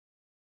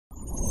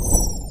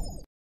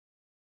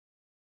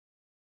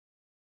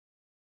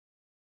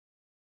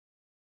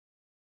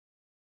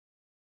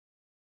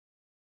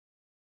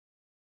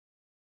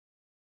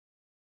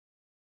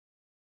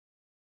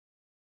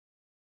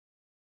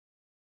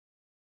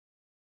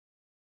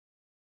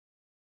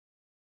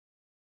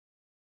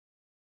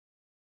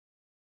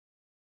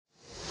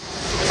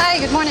Hi,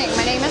 good morning.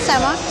 My name is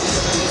Emma.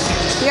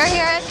 We are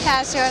here at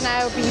Casio and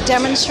I will be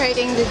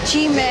demonstrating the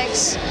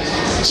GMIX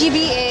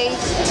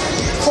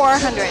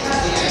GB400.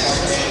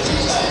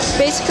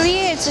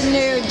 Basically, it's a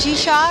new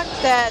G-Shock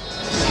that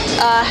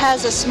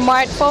has a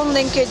smartphone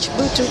linkage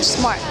Bluetooth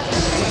Smart.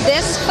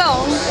 This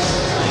phone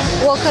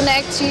will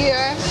connect to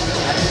your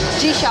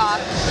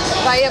G-Shock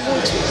via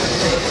Bluetooth.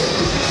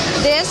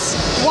 This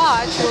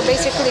watch will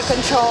basically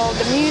control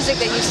the music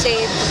that you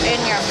save in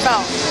your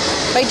phone.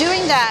 By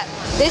doing that,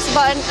 this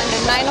button on the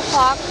 9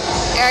 o'clock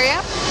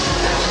area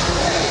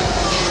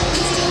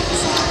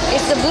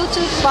is the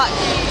Bluetooth button.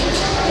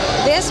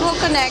 This will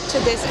connect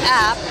to this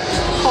app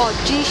called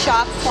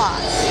G-Shock Plus.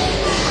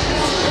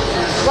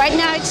 Right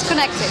now it's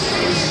connected.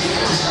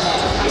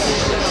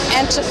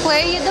 And to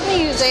play the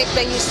music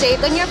that you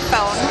saved on your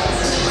phone,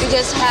 you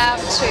just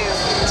have to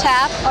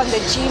tap on the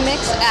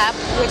GMIX app,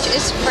 which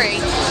is free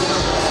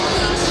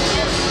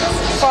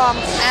from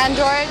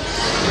Android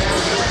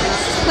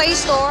Play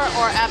Store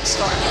or App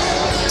Store.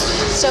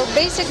 So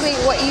basically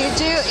what you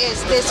do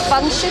is this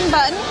function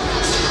button,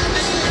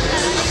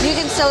 you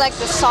can select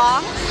the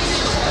song,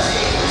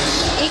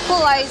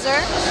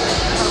 equalizer,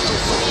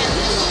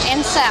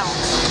 and sound.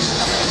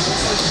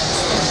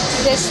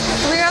 This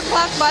 3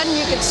 o'clock button,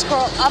 you can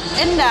scroll up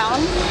and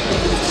down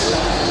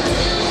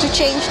to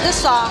change the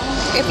song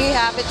if you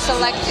have it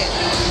selected.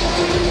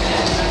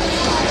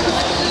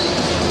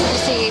 You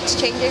see it's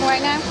changing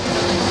right now.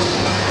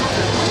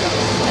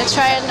 Let's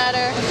try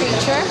another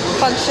feature,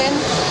 function.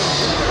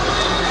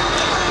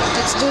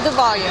 Let's do the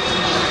volume.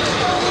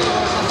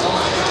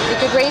 You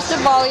could raise the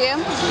volume,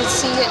 you can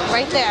see it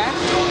right there,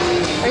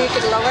 or you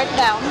could lower it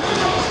down.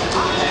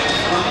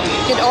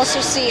 You could also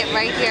see it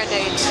right here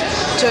that it's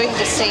doing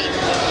the same.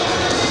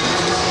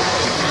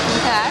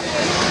 Okay.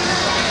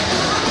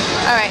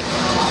 Alright,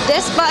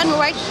 this button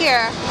right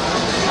here,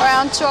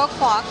 around 2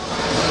 o'clock,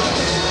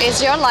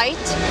 is your light.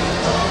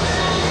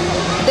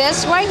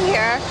 This right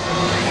here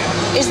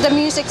is the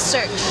music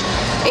search.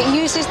 It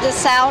uses the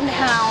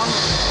SoundHound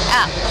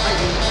app.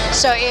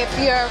 So if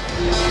you're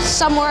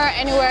somewhere,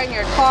 anywhere in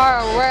your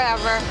car or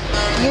wherever,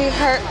 you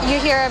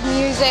hear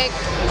music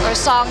or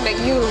song that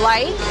you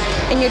like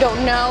and you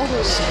don't know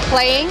who's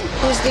playing,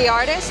 who's the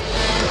artist,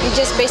 you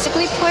just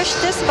basically push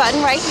this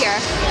button right here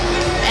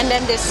and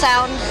then this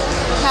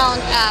SoundHound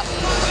app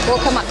will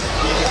come up.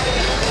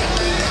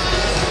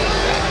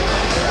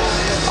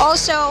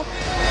 Also,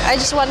 I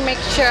just want to make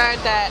sure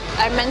that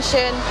I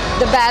mention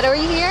the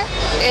battery here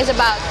is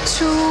about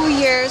 2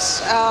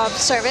 years of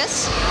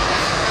service.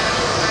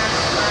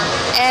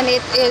 And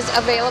it is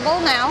available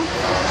now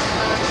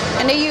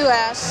in the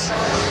US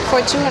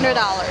for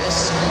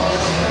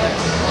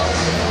 $200.